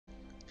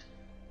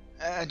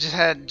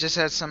Just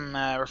had some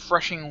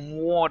refreshing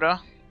water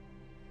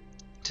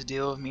to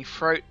deal with me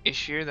throat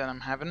issue that I'm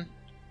having.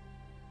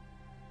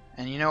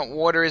 And you know what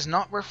water is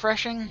not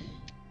refreshing?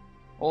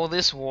 All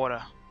this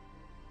water.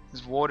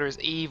 This water is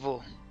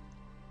evil.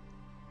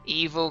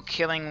 Evil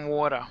killing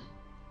water.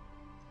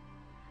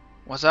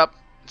 What's up?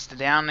 It's the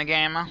Downunder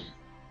Gamer,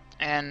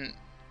 and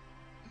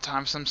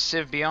time for some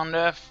Civ Beyond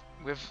Earth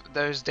with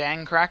those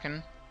dang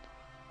Kraken.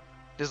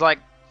 There's like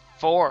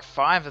 4 or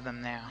 5 of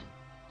them now.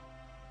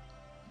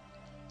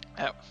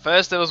 At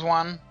first there was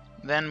one,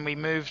 then we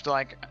moved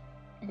like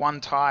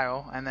 1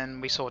 tile, and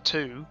then we saw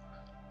 2,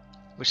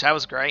 which that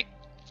was great.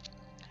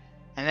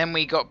 And then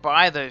we got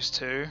by those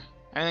 2,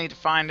 only to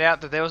find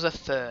out that there was a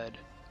 3rd,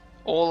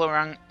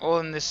 all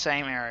in this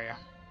same area.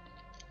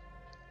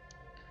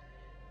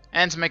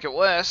 And to make it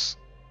worse,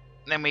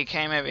 then we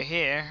came over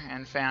here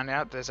and found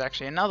out there's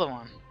actually another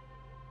one.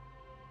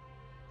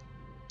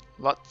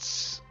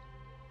 Lots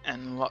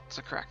and lots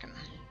of Kraken.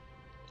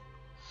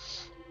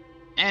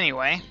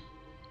 Anyway.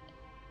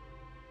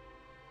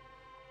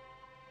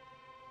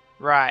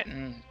 Right,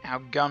 and our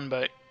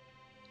gunboat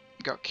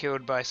got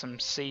killed by some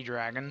sea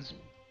dragons.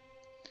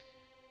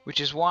 Which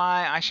is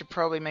why I should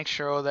probably make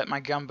sure that my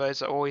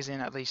gunboats are always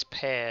in at least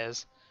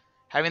pairs.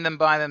 Having them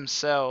by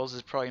themselves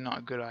is probably not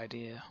a good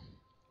idea.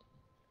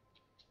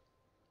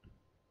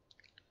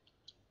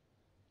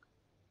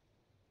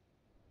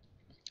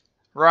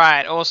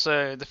 Right,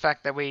 also the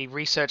fact that we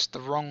researched the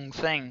wrong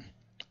thing.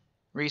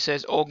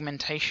 Researched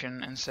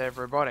augmentation instead of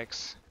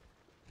robotics.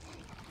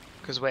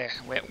 Because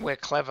we're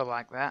clever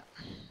like that.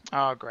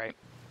 Oh great.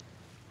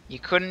 You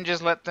couldn't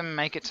just let them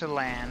make it to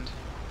land.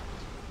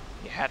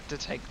 You had to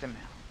take them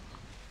out.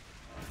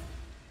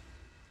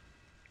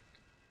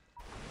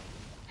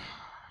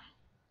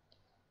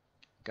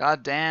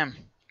 God damn.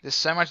 There's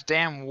so much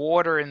damn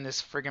water in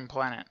this friggin'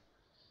 planet.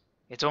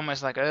 It's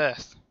almost like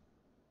Earth.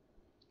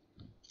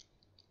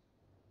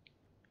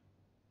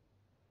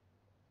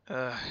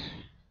 Ugh.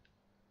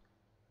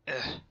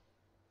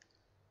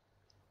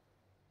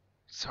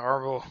 It's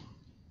horrible.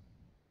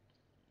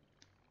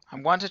 I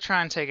want to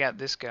try and take out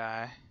this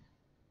guy.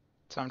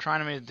 So I'm trying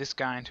to move this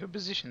guy into a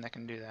position that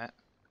can do that.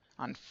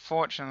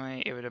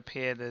 Unfortunately, it would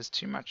appear there's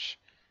too much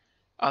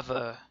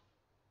other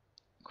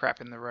crap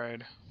in the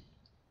road.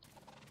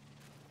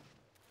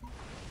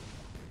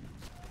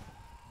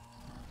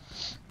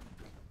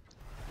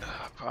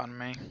 Pardon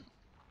me.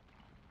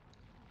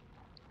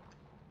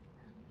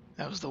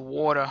 That was the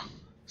water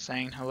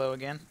saying hello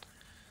again.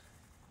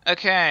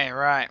 Okay,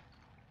 right.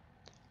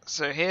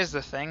 So here's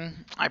the thing.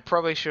 I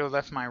probably should have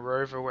left my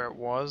rover where it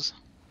was.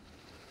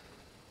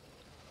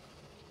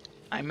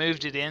 I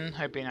moved it in,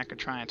 hoping I could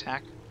try and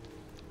attack.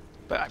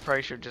 But I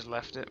probably should have just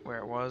left it where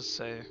it was,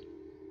 so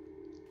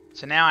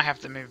now I have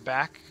to move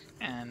back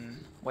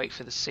and wait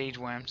for the siege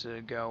worm to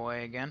go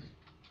away again.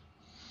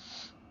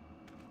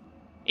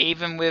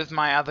 Even with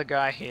my other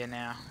guy here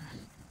now,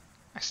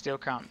 I still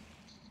can't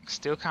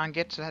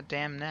get to that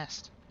damn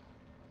nest.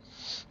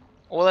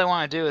 All I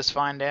want to do is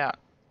find out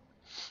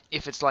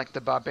if it's like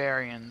the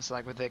barbarians,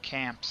 like with their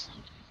camps.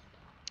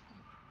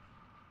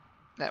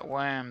 That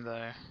worm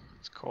though,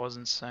 it's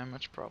causing so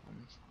much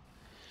problems.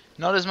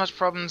 Not as much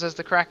problems as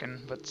the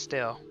Kraken, but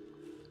still.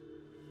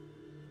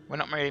 We're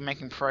not really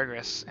making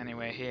progress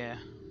anywhere here.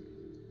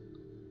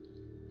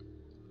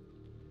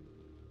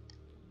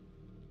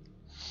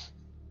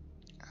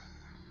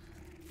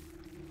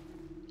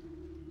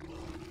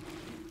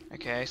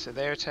 Okay, so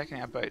they're attacking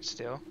our boat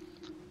still.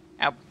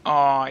 Oh,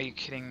 are you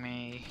kidding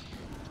me?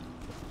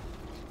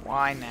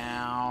 Why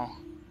now?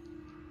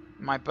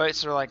 My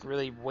boats are like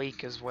really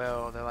weak as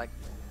well. They're like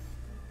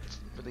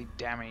really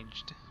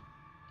damaged.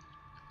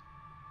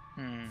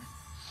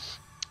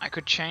 I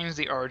could change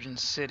the origin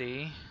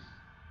city.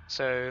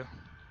 So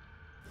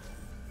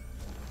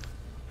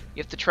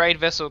if the trade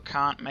vessel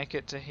can't make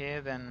it to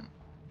here, then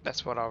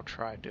that's what I'll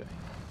try doing.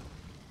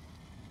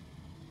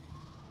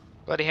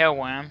 Bloody hell,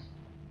 worm.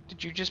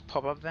 Did you just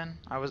pop up then?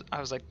 I was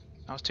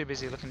too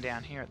busy looking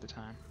down here at the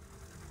time.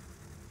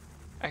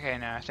 Okay,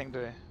 no, I think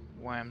the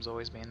worm's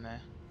always been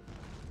there.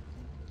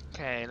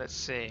 Okay, let's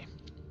see.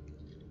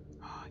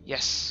 Oh,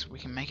 yes, we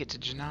can make it to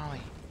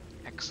Janali.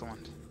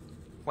 Excellent.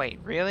 Wait,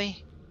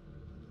 really?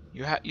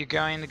 You're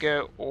going to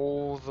go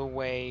all the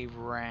way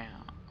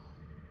round.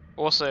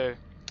 Also,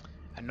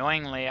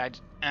 annoyingly, it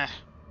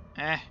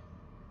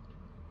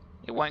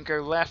won't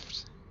go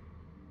left.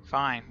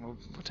 Fine, we'll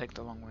take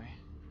the long way.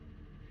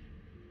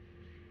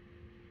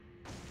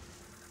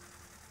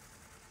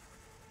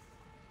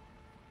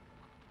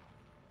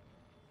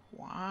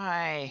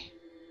 Why?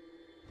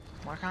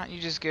 Why can't you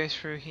just go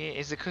through here?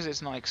 Is it because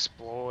it's not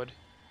explored?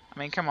 I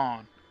mean, come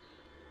on.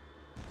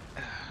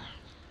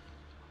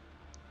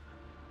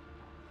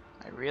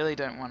 I really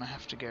don't want to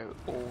have to go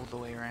all the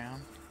way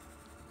around.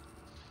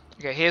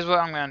 Okay, here's what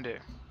I'm going to do.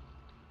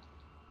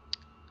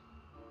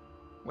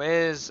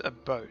 Where's a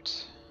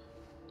boat?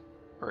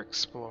 Or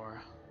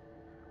explorer?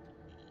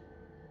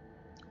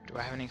 Do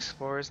I have any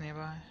explorers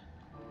nearby?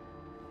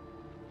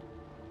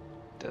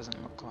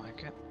 Doesn't look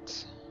like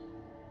it.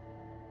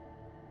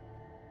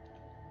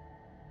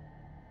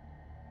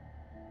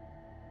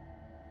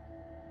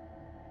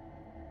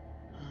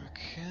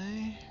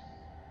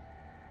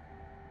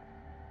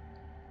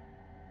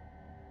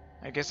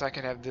 I guess I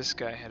could have this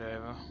guy head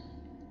over.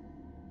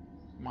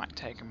 Might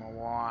take him a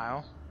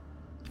while.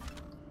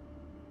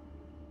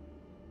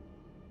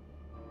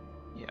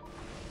 Yep.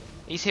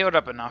 He's healed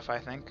up enough, I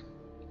think.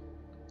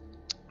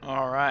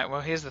 Alright, well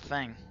here's the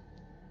thing.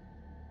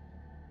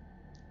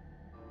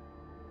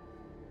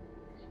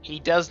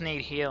 He does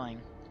need healing.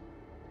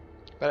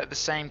 But at the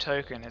same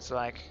token, it's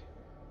like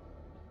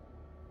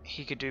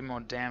he could do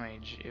more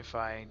damage if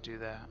I do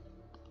that.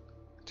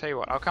 Tell you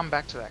what, I'll come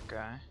back to that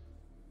guy.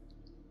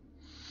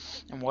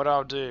 And what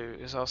I'll do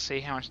is I'll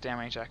see how much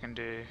damage I can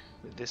do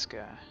with this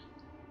guy.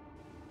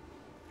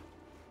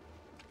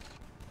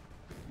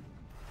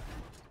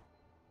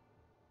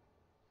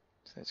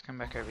 So let's come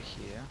back over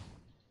here.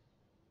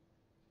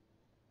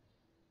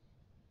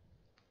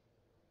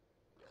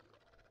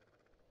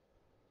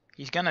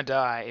 He's gonna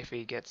die if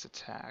he gets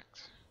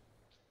attacked.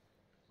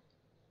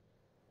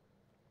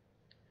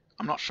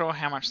 I'm not sure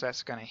how much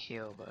that's gonna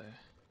heal though.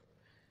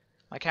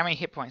 Like how many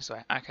hit points do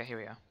I... Okay, here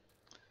we are.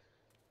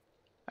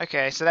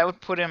 Okay, so that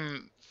would put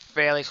him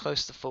fairly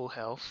close to full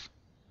health.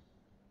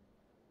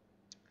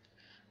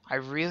 I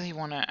really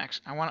want to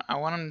actually... I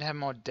want him to have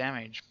more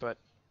damage, but...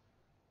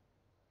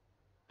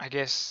 I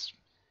guess...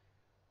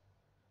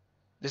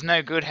 There's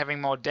no good having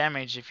more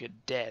damage if you're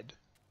dead.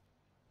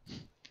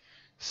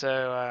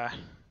 So,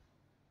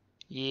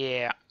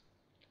 yeah.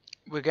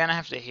 We're gonna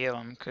have to heal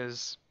him,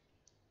 because...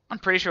 I'm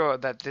pretty sure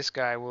that this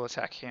guy will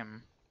attack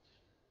him.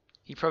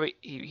 He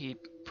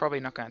probably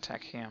not gonna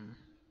attack him.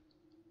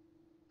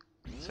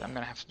 So I'm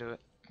gonna have to do it.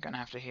 I'm gonna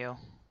have to heal.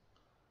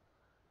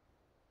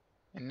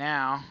 And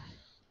now...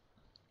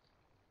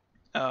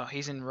 Oh,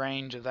 he's in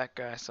range of that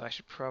guy, so I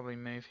should probably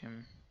move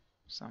him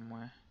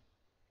somewhere.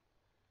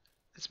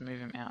 Let's move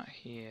him out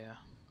here.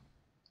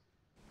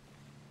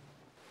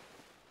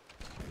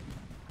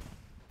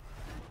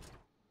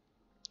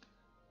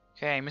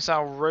 Okay,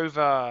 missile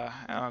rover.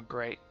 Oh,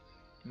 great.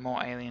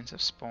 More aliens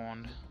have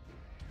spawned.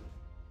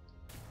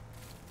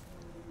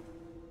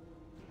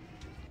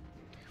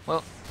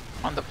 Well,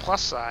 on the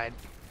plus side,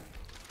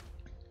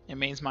 it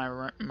means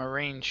my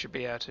marines should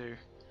be able to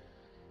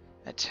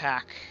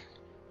attack.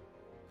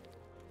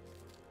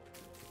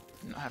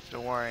 Not have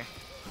to worry.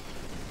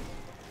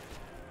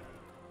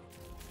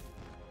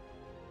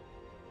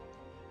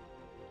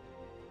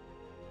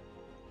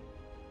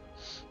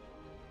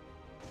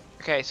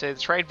 Okay, so the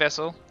trade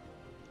vessel.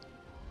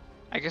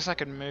 I guess I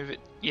could move it.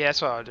 Yeah,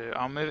 that's what I'll do.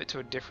 I'll move it to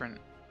a different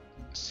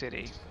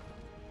city.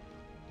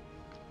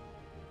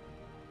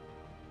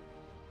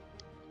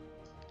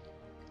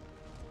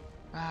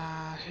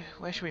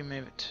 Where should we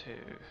move it to?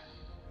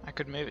 I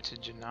could move it to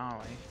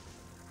Janali.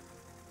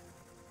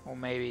 Or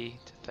maybe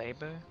to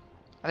Thabo?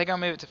 I think I'll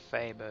move it to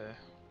Thabo.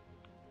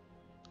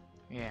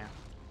 Yeah.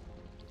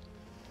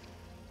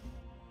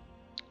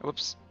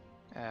 Whoops.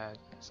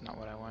 That's not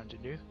what I wanted to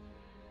do.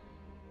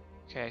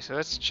 Okay, so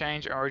let's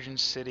change origin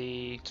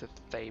city to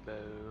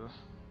Thabo.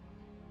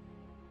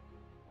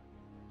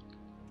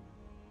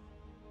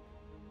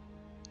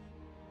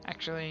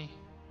 Actually,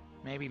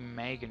 maybe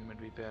Megan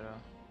would be better.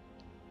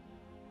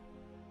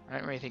 I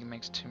don't really think it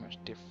makes too much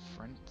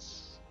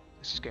difference.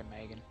 Let's just go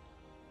Megan.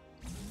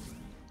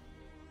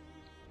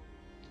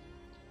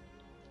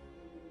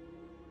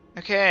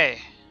 Okay.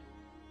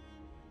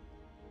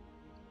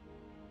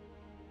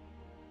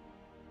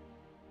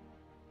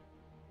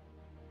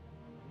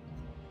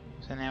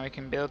 So now we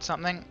can build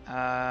something.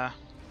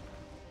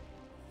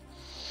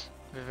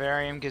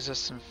 Vivarium gives us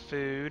some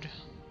food.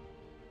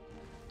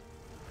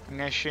 I'm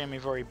going to assume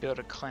we've already built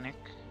a clinic.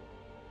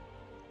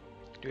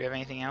 Do we have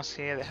anything else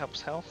here that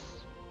helps health?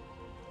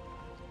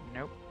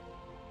 Nope.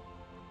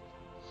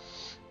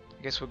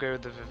 I guess we'll go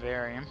with the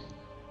vivarium.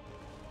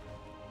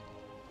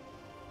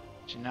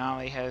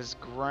 Janali has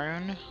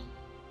grown.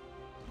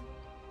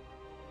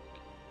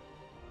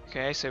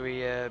 Okay, so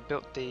we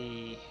built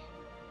the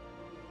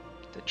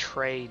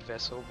trade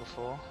vessel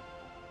before.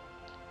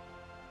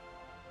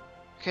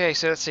 Okay,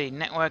 so let's see.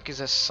 Network gives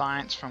us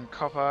science from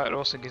copper. It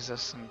also gives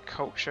us some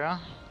culture.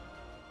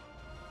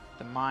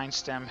 The mind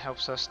stem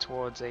helps us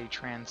towards a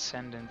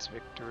transcendence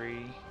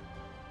victory.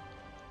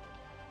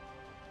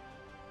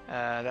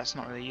 That's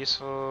not really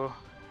useful.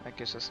 That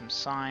gives us some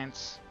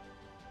science.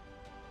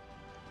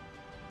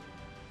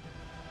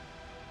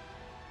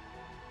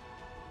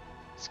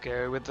 Let's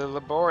go with the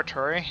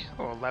laboratory,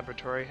 or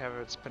laboratory,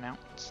 however it's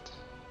pronounced.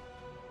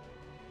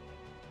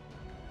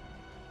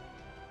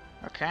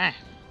 Okay.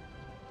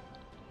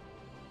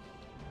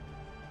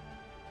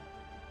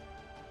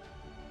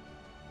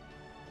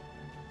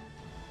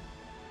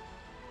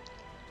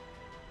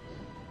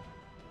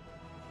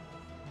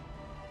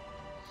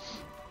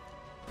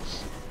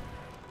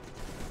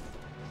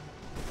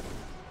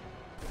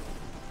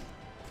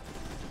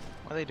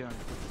 What are they doing?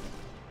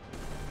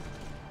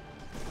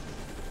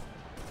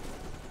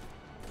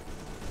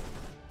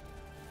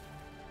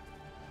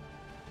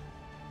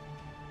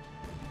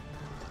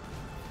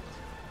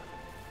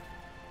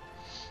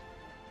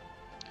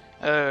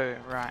 Oh,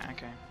 right,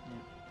 okay. Yeah.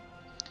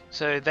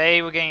 So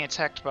they were getting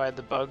attacked by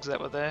the bugs that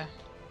were there.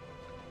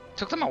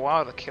 Took them a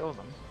while to kill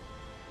them.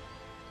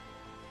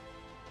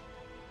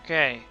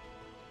 Okay.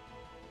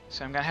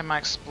 So I'm gonna have my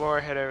explorer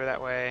head over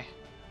that way.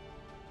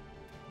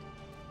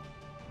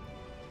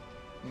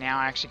 Now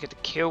I actually get to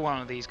kill one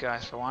of these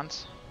guys for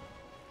once.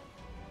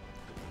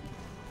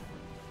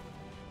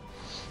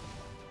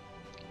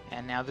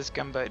 And now this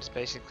gunboat is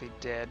basically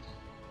dead.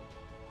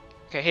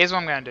 Okay, here's what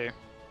I'm gonna do.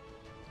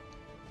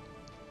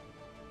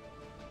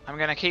 I'm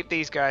gonna keep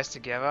these guys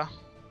together,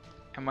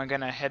 and we're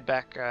gonna head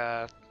back,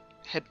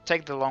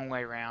 take the long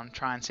way round,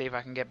 try and see if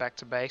I can get back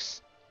to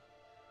base.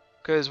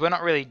 Because we're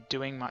not really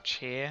doing much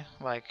here,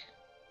 like,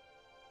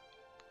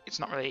 it's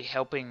not really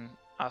helping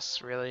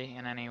us really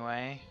in any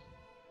way.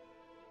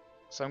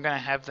 So I'm gonna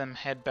have them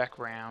head back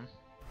round.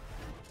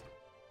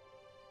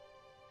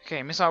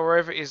 Okay, missile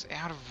rover is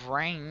out of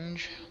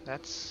range.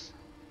 That's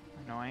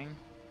annoying.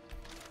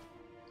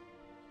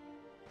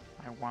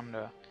 I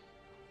wonder.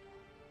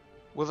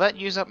 Will that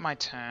use up my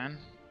turn?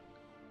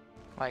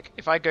 Like,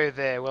 if I go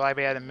there, will I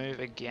be able to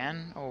move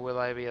again? Or will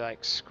I be,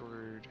 like,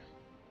 screwed?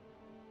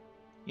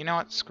 You know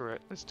what? Screw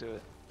it. Let's do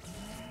it.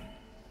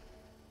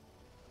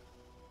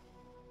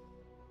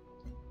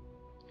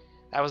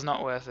 That was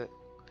not worth it.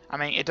 I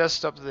mean, it does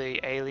stop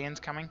the aliens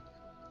coming.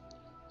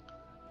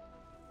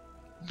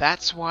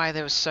 That's why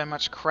there was so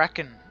much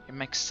Kraken. It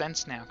makes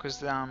sense now,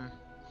 because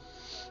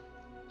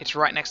it's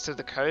right next to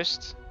the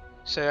coast.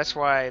 So that's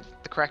why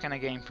the Kraken are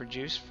getting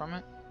produced from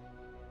it.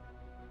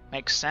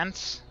 Makes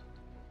sense.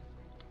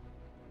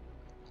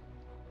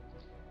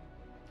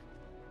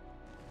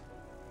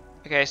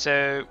 Okay,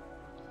 so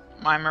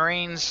my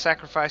Marines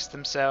sacrificed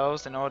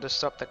themselves in order to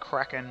stop the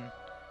Kraken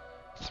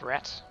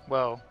threat.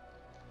 Well,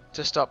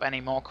 to stop any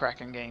more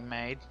Kraken getting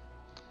made.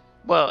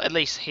 Well, at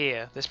least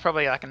here. There's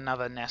probably like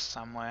another nest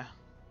somewhere.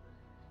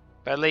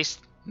 But at least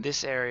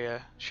this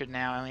area should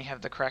now only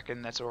have the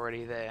Kraken that's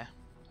already there.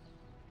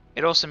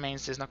 It also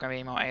means there's not going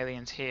to be more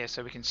aliens here,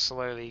 so we can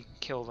slowly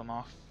kill them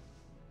off.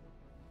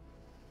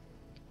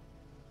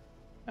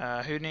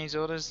 Who needs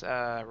orders?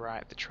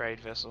 Right, the trade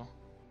vessel.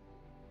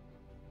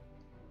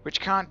 Which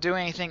can't do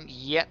anything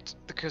yet,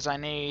 because I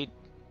need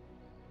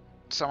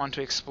someone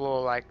to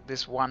explore, like,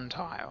 this one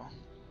tile.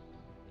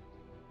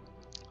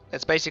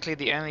 That's basically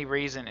the only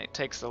reason it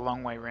takes the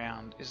long way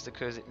round, is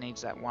because it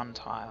needs that one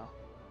tile.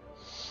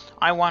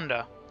 I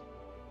wonder,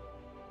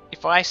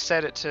 if I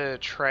set it to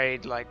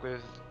trade, like,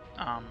 with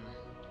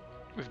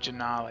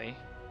Janali,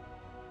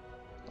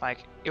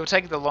 like, it'll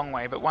take the long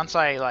way, but once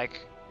I,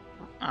 like,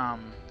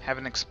 have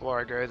an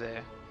explorer go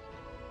there,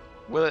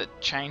 will it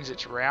change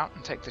its route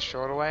and take the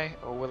shorter way,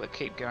 or will it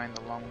keep going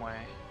the long way?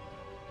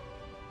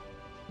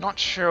 Not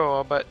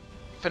sure, but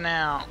for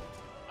now,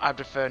 I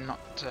prefer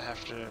not to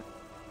have to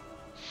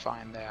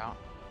find out.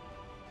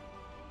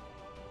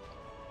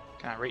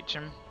 Can I reach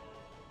him?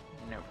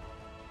 Nope.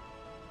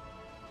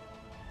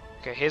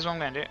 Okay, here's what I'm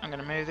going to do. I'm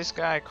going to move this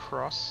guy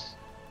across.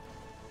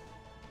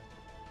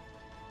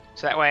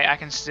 So that way I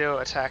can still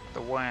attack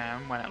the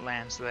worm when it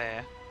lands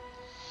there.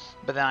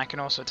 But then I can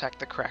also attack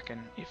the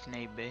Kraken if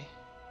need be.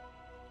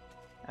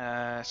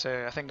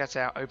 So I think that's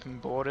our open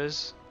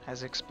borders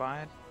has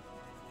expired.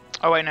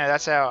 Oh wait, no,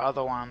 that's our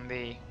other one,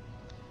 the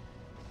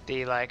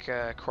like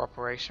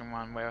cooperation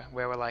one, where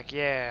we're like,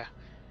 yeah,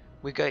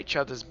 we got each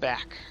other's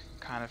back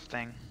kind of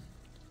thing.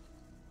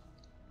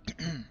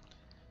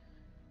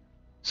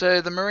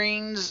 So the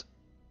Marines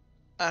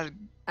are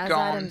As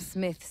gone. Adam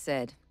Smith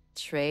said,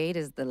 trade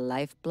is the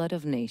lifeblood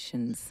of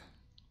nations.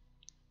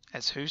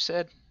 As who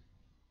said?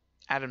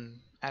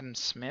 Adam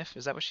Smith?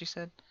 Is that what she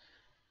said?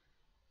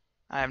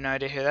 I have no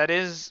idea who that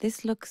is.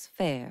 This looks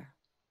fair.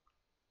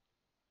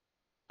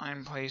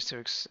 I'm pleased to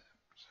accept.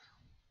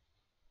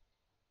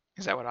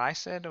 Is that what I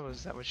said, or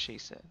is that what she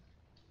said?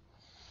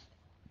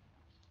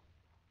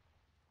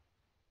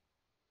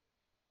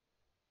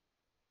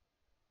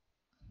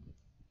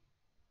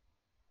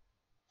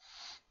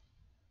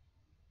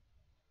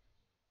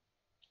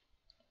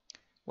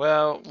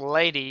 Well,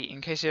 lady, in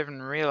case you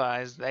haven't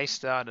realized, they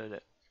started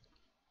it.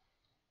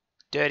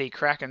 Dirty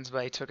Krakens,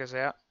 they took us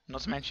out.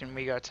 Not to mention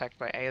we got attacked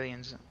by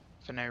aliens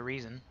for no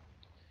reason.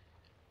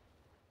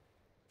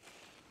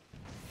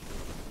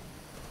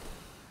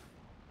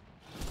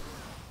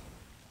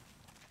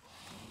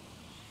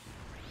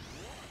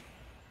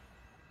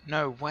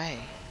 No way.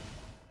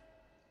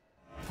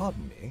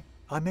 Pardon me,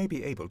 I may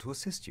be able to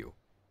assist you.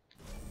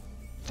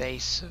 They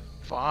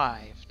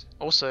survived.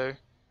 Also,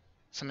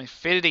 some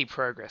infinity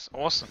progress.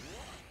 Awesome.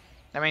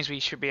 That means we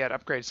should be able to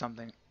upgrade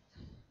something.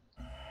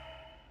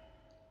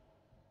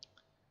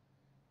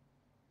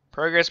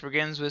 Progress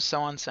begins with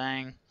someone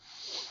saying,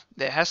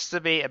 there has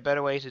to be a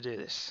better way to do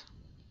this.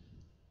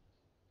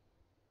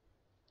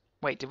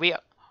 Wait, did we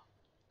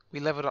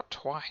leveled up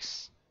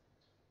twice?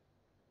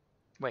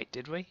 Wait,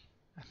 did we?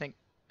 I think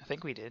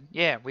we did.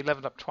 Yeah, we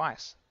leveled up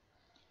twice.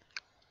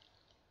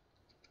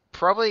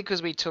 Probably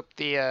because we took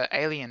the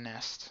alien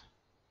nest.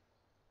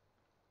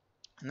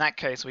 In that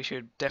case, we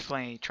should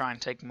definitely try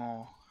and take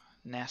more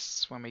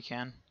nests when we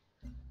can.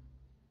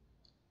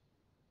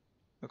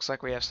 Looks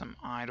like we have some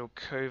idle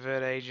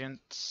covert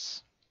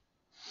agents.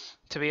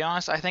 To be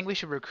honest, I think we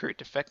should recruit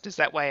defectors.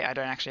 That way I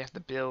don't actually have to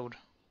build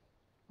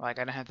Like,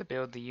 I don't have to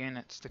build the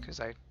units because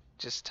I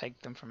just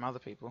take them from other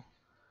people.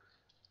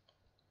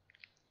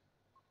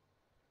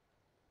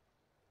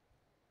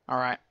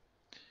 Alright.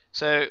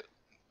 So,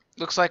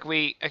 looks like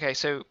okay,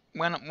 so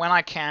when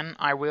I can,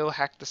 I will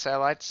hack the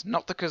satellites.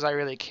 Not because I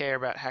really care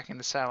about hacking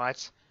the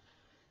satellites,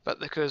 but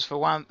because for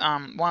one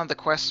of the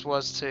quests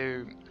was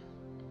to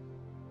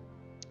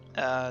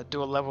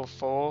do a level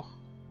 4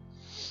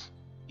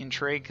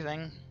 intrigue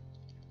thing.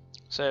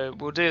 So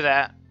we'll do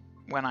that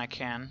when I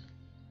can.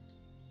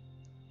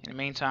 In the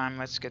meantime,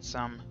 let's get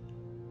some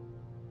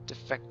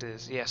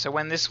defectors. Yeah, so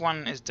when this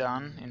one is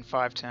done in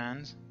 5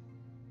 turns,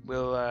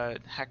 we'll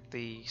hack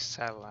the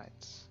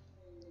satellites.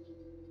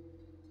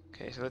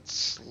 Okay, so let's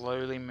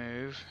slowly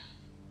move.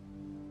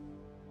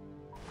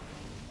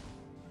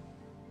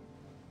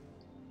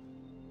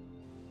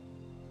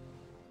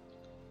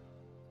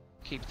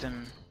 Keep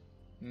them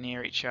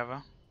near each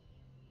other.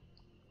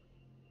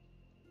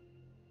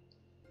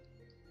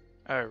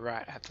 Oh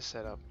right, I have to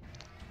set up.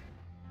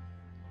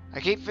 I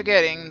keep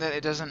forgetting that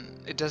it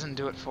doesn't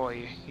do it for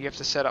you. You have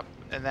to set up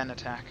and then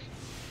attack.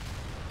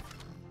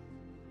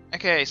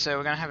 Okay, so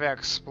we're gonna have our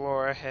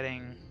explorer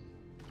heading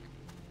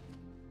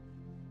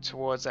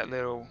towards that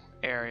little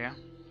area.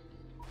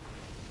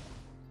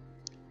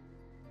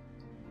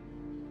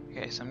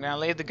 Okay, so I'm gonna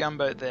leave the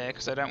gunboat there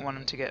because I don't want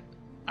them to get.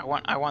 I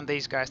want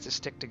these guys to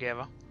stick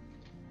together.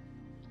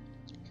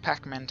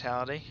 Pack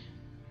mentality.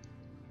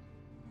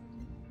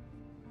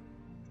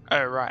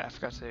 Oh right, I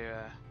forgot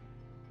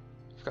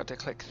to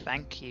click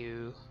thank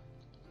you.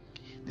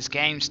 This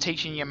game's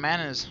teaching you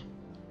manners.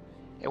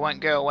 It won't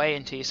go away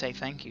until you say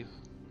thank you.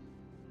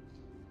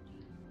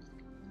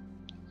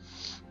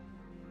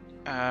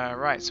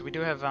 Right, so we do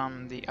have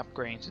the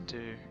upgrade to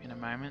do in a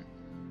moment.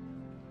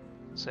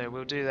 So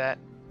we'll do that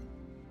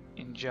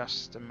in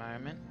just a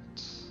moment.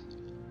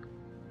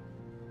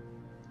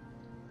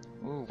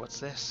 Ooh, what's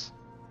this?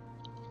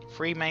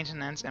 Free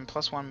maintenance and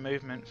 +1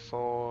 movement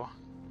for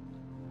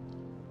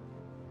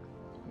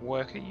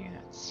worker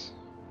units.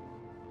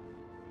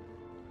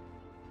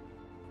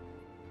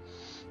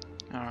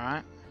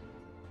 Alright.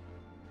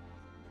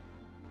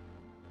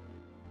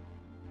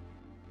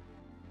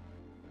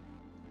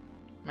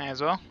 May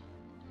as well.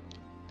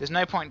 There's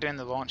no point doing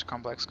the launch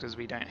complex because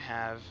we don't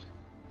have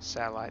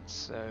satellites,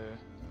 so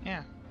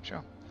yeah,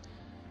 sure.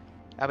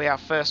 That'll be our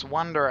first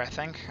wonder, I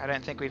think. I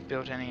don't think we've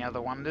built any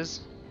other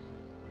wonders.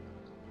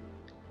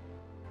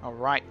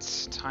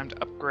 Alright, time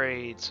to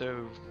upgrade,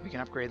 so we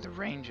can upgrade the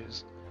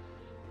rangers.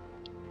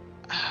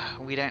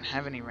 We don't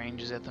have any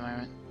rangers at the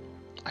moment.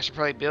 I should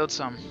probably build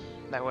some,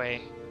 that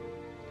way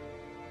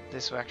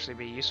this will actually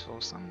be useful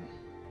some.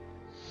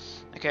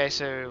 Okay,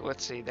 so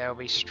let's see, they'll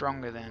be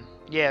stronger then.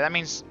 Yeah, that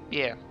means,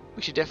 yeah,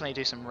 we should definitely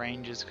do some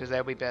rangers because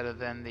they'll be better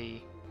than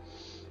the...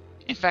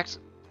 In fact,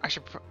 I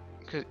should...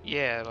 Cause,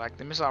 yeah, like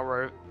the missile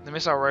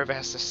rover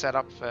has to set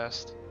up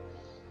first.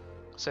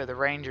 So the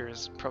ranger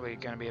is probably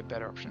going to be a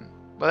better option.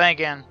 But then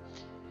again,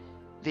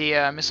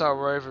 the missile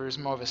rover is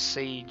more of a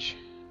siege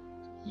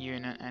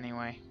unit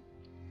anyway.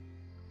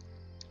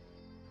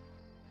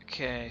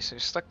 Okay, so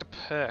select a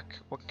perk.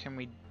 What can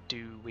we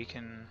do? We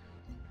can...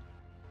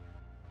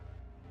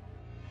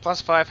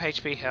 +5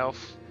 HP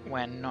health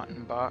when not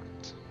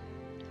embarked.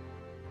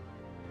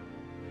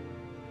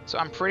 So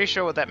I'm pretty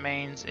sure what that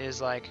means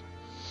is like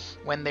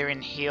when they're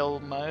in heal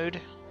mode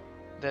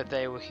that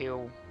they will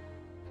heal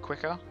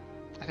quicker.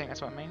 I think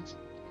that's what it means.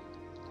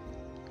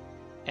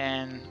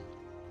 And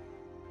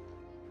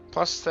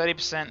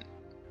 +30%,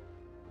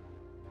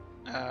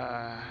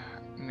 I'm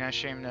gonna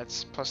assume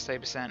that's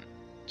 +30%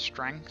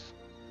 strength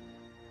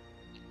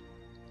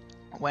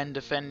when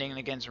defending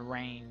against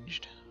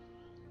ranged.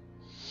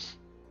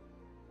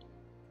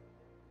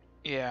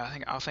 Yeah,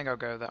 I think I'll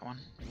go with that one.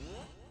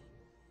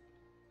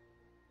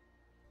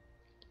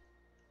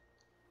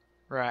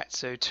 Right,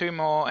 so 2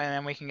 more and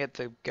then we can get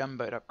the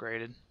gunboat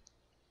upgraded.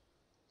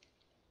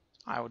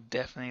 I would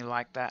definitely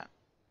like that.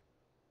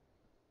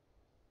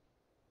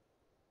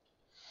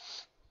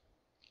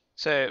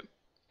 So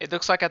it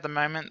looks like at the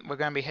moment we're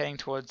going to be heading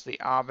towards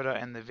the Arbiter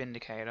and the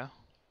Vindicator.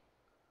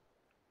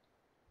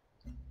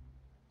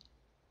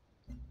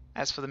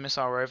 As for the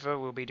missile rover,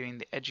 we'll be doing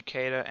the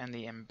Educator and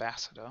the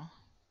Ambassador.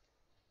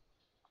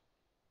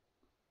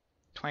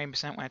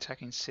 20% when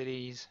attacking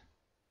cities.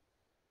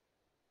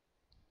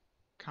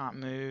 Can't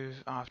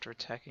move after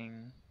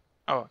attacking.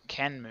 Oh,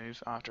 can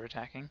move after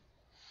attacking.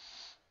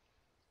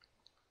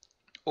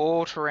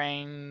 All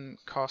terrain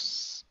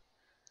costs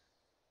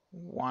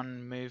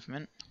 1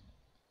 movement.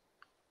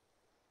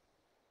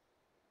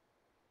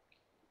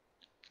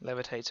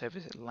 Levitates over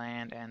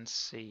land and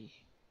sea.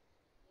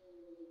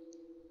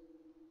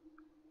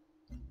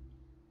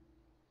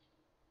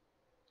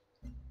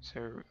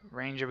 So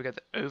Ranger, we got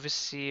the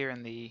Overseer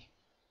and the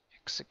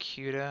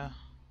Executor.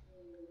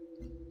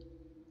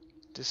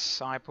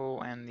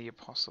 Disciple and the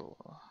Apostle.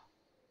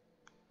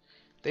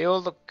 They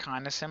all look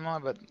kind of similar,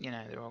 but you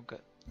know, they've all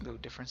got little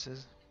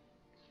differences.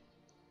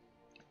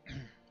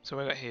 So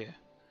we got here.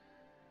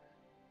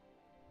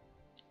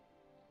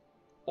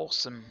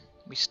 Awesome.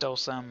 We stole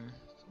some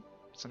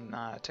some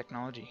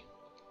technology.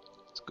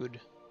 It's good.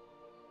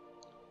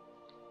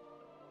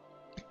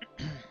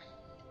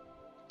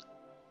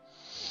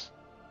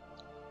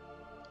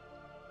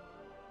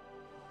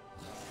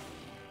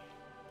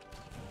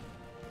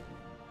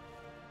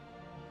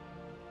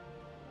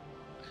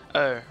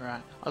 Oh,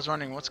 right. I was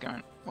wondering what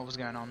was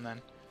going on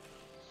then.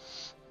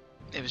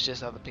 It was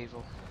just other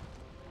people.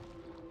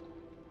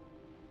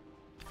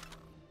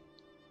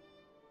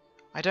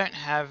 I don't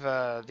have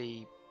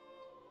the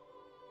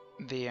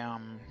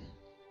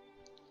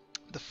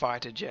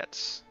fighter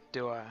jets,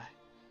 do I?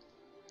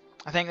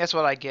 I think that's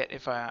what I get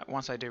if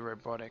once I do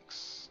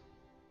robotics.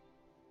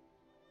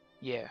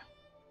 Yeah.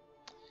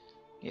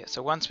 Yeah,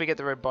 so once we get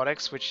the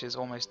robotics, which is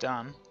almost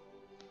done,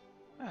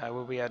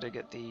 we'll be able to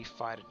get the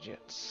fighter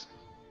jets.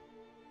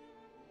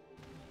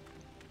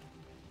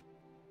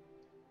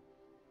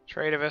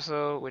 Trader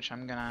vessel, which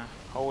I'm gonna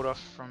hold off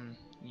from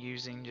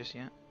using just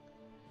yet.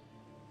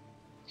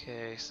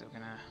 Okay, so we're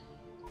gonna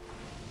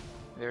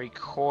very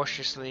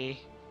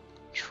cautiously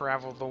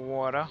travel the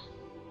water.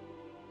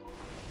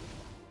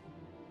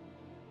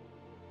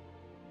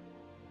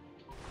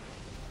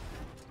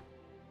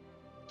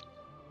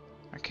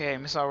 Okay,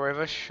 missile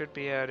rover should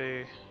be able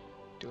to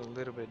do a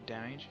little bit of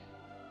damage.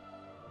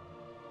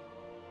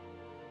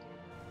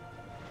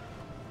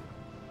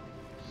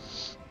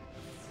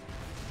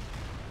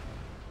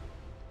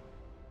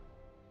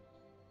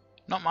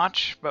 Not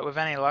much, but with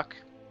any luck,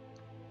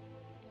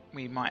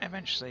 we might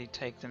eventually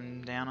take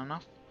them down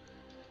enough.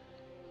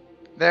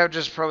 They'll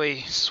just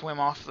probably swim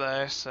off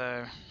though,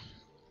 so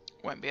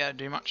won't be able to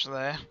do much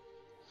there.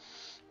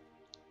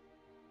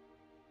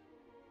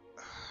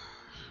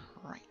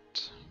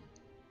 Right.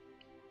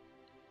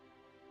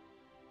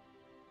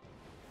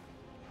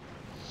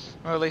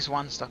 Well, at least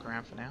one stuck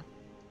around for now.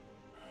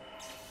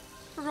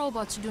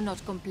 Robots do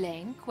not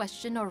complain,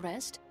 question, or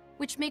rest,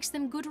 which makes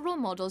them good role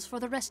models for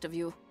the rest of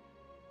you.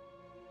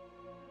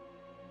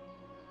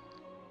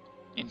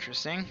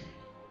 Interesting.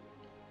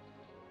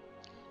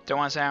 Don't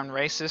want to sound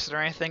racist or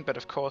anything, but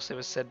of course it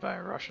was said by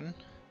a Russian.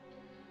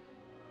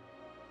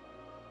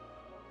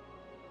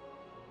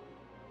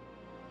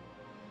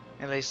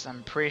 At least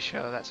I'm pretty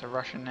sure that's a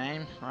Russian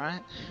name,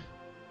 right?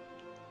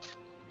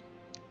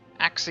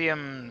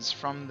 Axioms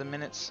from the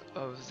minutes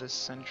of the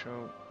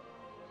Central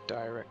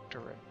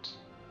Directorate.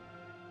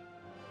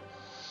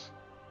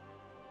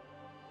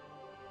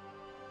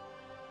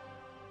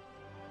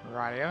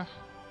 Rightio.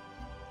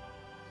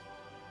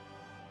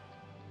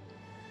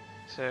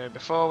 So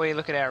before we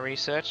look at our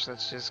research,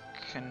 let's just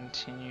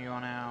continue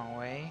on our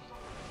way.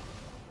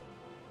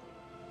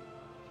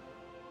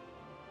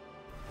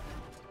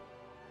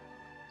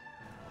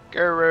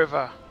 Go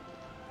Rover!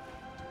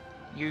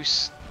 You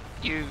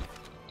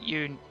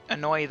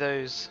annoy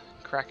those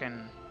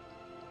Kraken,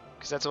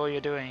 because that's all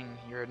you're doing.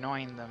 You're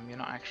annoying them. You're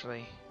not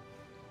actually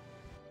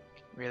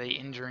really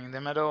injuring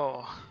them at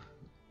all.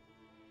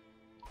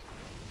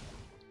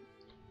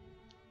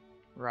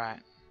 Right.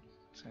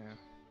 So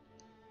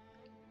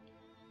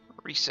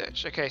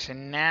research. Okay, so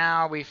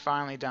now we've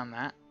finally done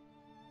that.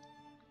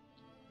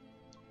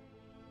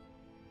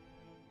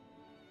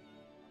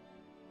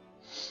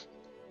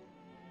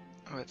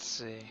 Let's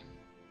see.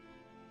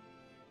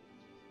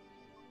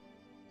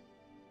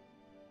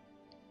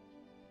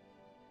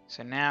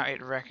 So now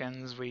it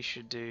reckons we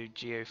should do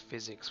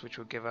geophysics, which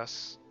will give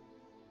us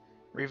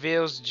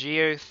reveals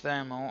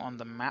geothermal on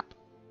the map.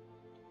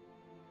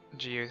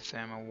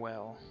 Geothermal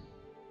well.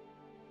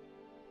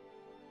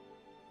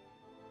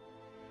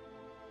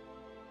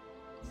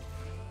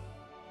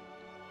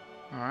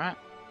 Alright,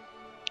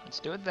 let's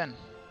do it then.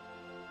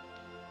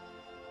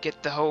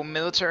 Get the whole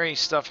military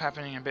stuff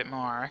happening a bit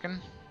more, I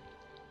reckon.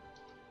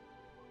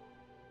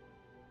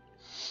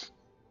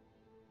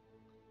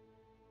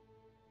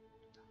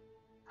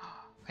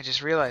 I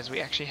just realized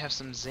we actually have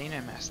some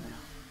xenomass now.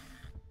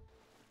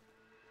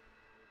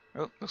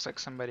 Oh, looks like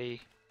somebody...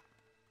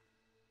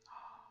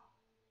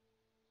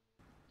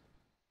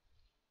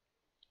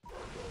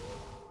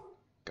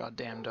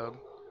 Goddamn dog.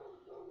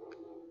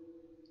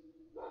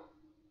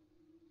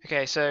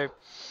 Okay, so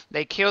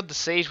they killed the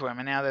siege worm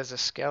and now there's a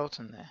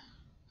skeleton there.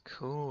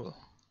 Cool.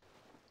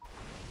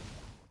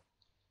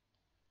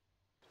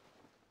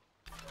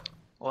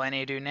 All I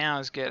need to do now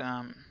is get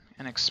an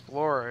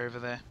explorer over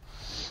there.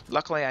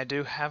 Luckily I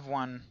do have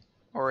one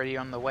already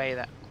on the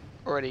way,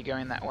 already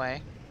going that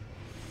way.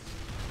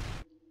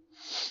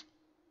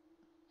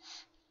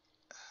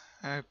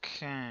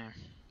 Okay.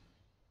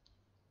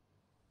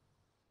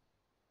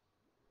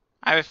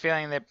 I have a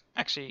feeling they're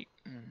actually...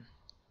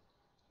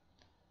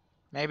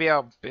 Maybe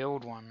I'll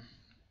build one.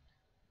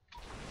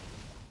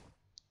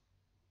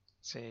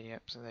 See,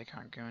 yep, so they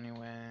can't go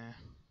anywhere.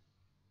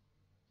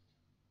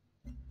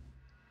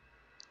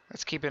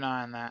 Let's keep an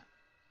eye on that.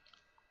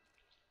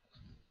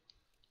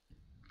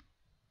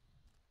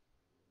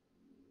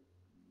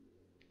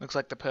 Looks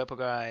like the purple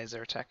guys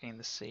are attacking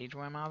the siege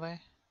worm, are they?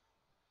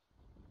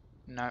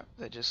 No,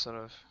 they're just sort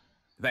of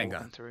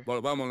Venga, through.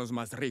 volvámonos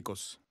más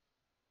ricos.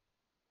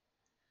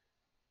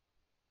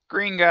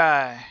 Green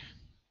guy.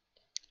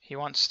 He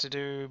wants to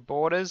do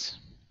borders.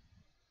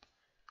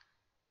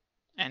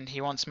 and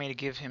he wants me to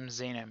give him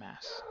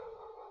Xenomass.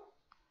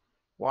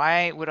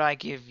 Why would I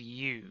give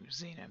you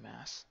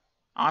Xenomass?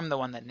 I'm the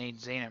one that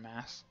needs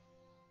Xenomass.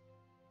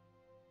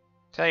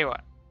 Tell you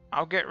what,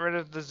 I'll get rid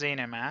of the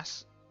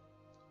Xenomass.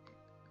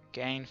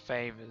 Gain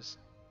favors.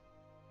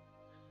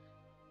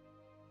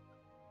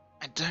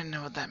 I don't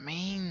know what that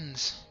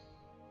means.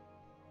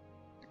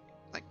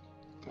 Like,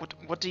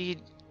 what do you...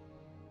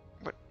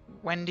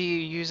 when do you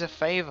use a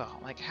favor?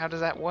 Like, how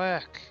does that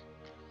work?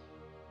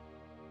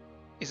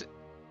 Is it...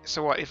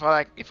 So what, if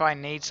I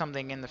need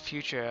something in the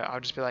future,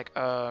 I'll just be like,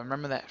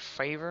 remember that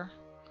favor?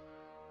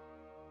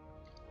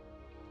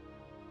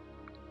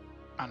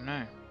 I don't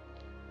know.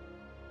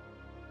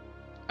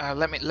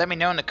 Let me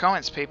know in the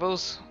comments,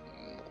 peoples.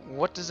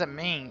 What does that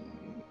mean?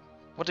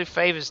 What do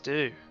favors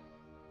do?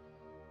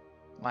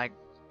 Like,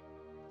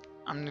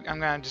 I'm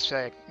gonna just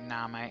say,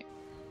 nah, mate.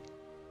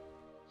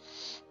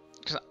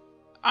 Because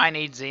I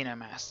need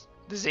Xenomass.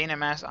 The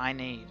Xenomass I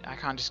need. I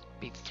can't just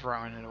be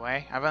throwing it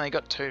away. I've only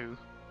got 2.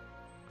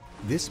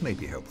 This may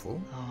be helpful.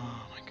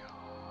 Oh my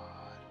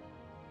god.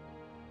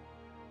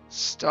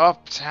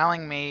 Stop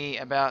telling me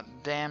about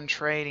damn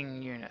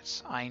trading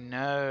units. I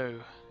know.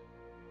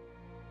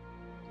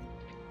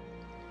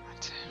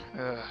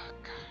 Ugh.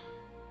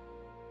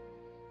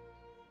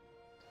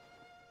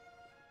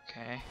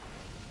 Okay.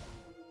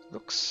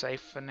 Looks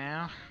safe for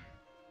now.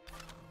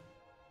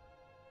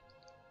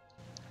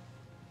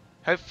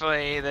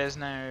 Hopefully there's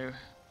no...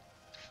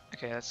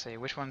 Okay, let's see.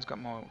 Which one's got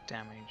more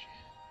damage?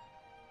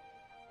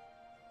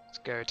 Let's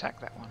go attack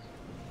that one.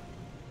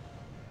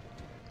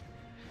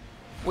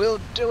 We'll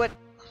do it!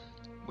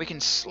 We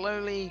can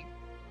slowly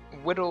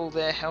whittle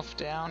their health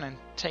down and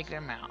take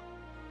them out.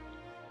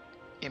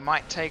 It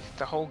might take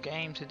the whole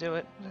game to do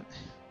it, but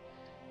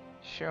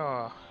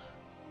sure.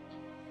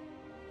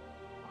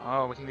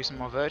 Oh, we can do some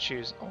more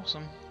virtues.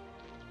 Awesome.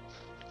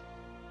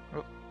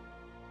 Oh.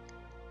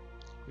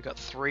 We got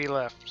 3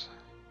 left.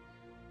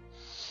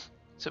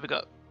 So we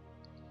got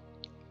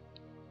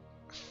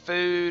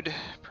food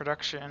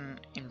production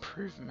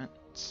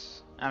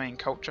improvements. I mean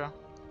culture.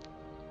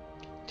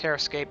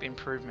 Terrascape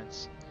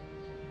improvements.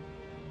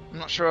 I'm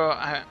not sure.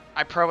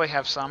 I probably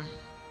have some.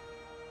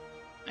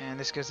 And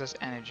this gives us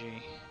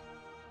energy.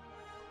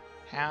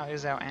 How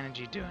is our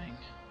energy doing?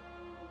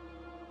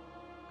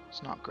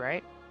 It's not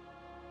great.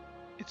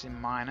 It's in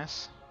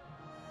minus.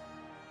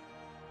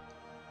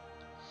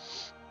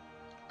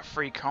 A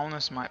free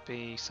colonist might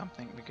be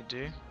something we could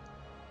do.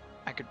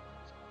 I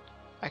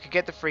could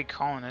get the free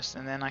colonist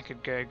and then I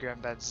could go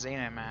grab that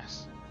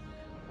Xenomass.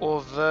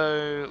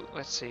 Although,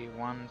 let's see,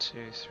 1,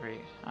 2,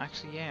 3.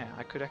 Actually, yeah,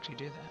 I could actually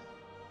do that.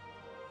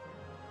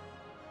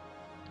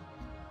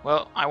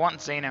 Well, I want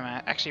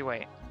Xenomass. Actually,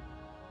 wait.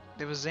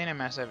 There was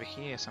Xenomass over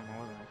here somewhere,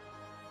 wasn't there?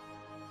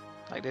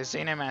 Like, there's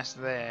Xenomass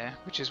there,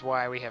 which is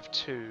why we have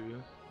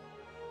 2.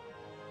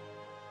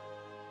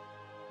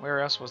 Where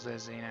else was there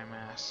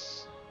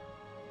Xenomass?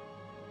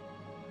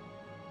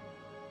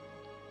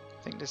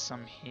 I think there's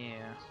some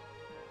here.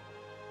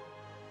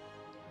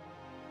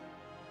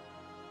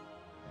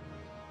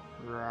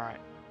 Right.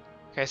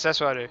 Okay, so that's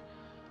what I'll do.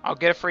 I'll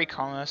get a free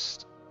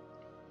colonist.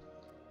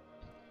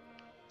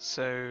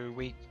 So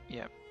we...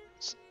 Yep.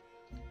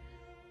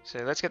 So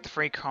let's get the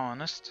free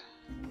colonist.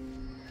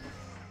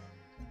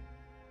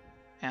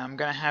 And I'm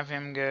gonna have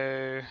him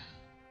go...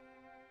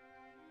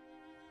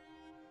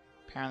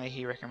 Apparently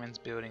he recommends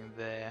building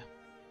there.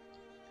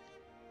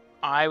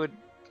 I would...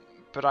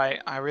 But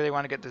I really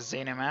want to get the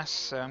Xenomass,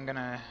 so I'm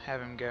gonna have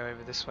him go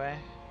over this way.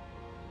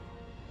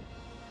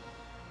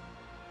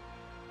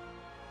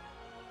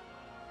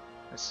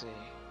 Let's see.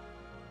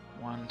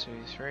 1, 2,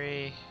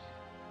 3.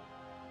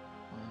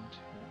 1, 2,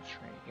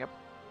 3. Yep.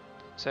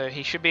 So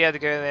he should be able to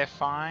go there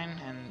fine,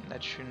 and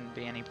that shouldn't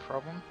be any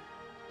problem.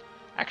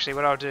 Actually,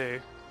 what I'll do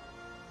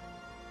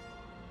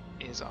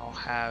is I'll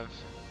have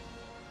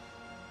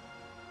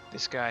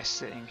this guy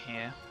sitting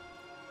here.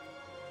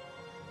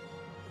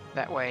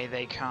 That way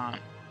they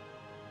can't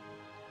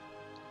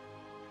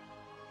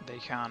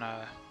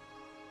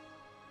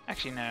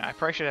actually no, I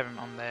probably should have him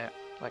on there,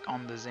 like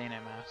on the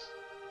Xenomass.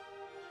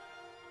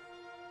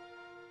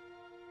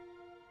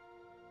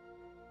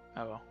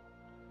 Oh well.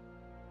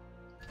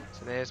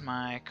 So there's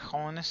my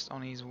colonist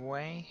on his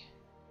way.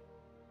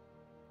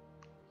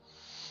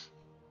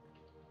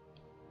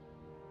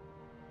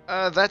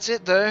 That's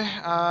it though,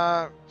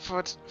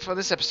 for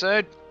this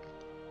episode.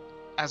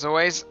 As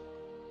always,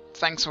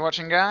 thanks for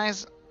watching,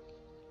 guys.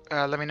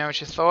 Let me know what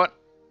you thought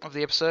of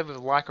the episode with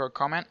a like or a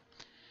comment.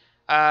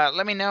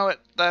 Let me know what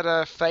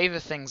that favor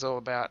thing's all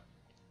about.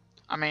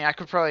 I mean, I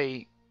could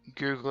probably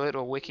Google it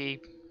or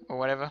wiki or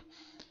whatever,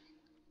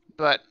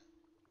 but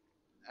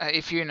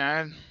if you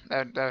know,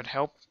 that would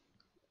help.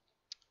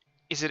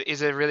 Is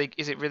it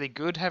really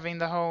good having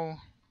the whole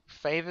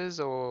favors,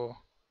 or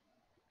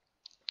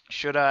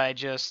should I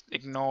just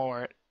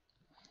ignore it?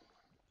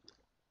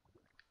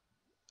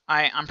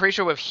 I'm pretty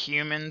sure with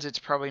humans it's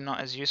probably not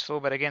as useful,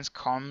 but against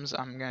comms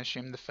I'm going to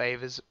assume the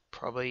favors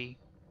probably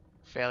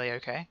fairly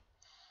okay.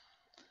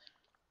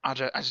 I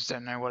just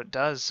don't know what it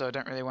does, so I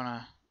don't really want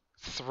to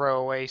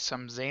throw away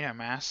some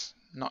xenomass,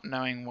 not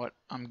knowing what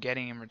I'm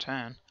getting in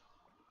return.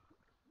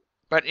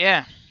 But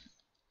yeah,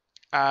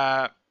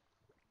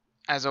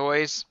 as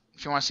always,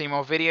 if you want to see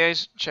more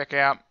videos, check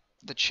out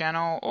the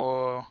channel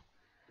or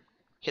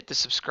hit the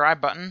subscribe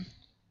button.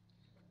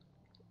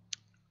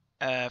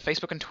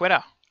 Facebook and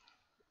Twitter.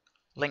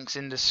 Links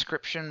in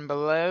description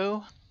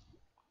below.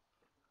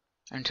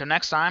 Until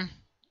next time,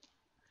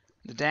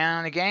 the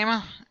Downunder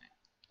Gamer.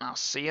 I'll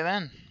see you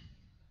then.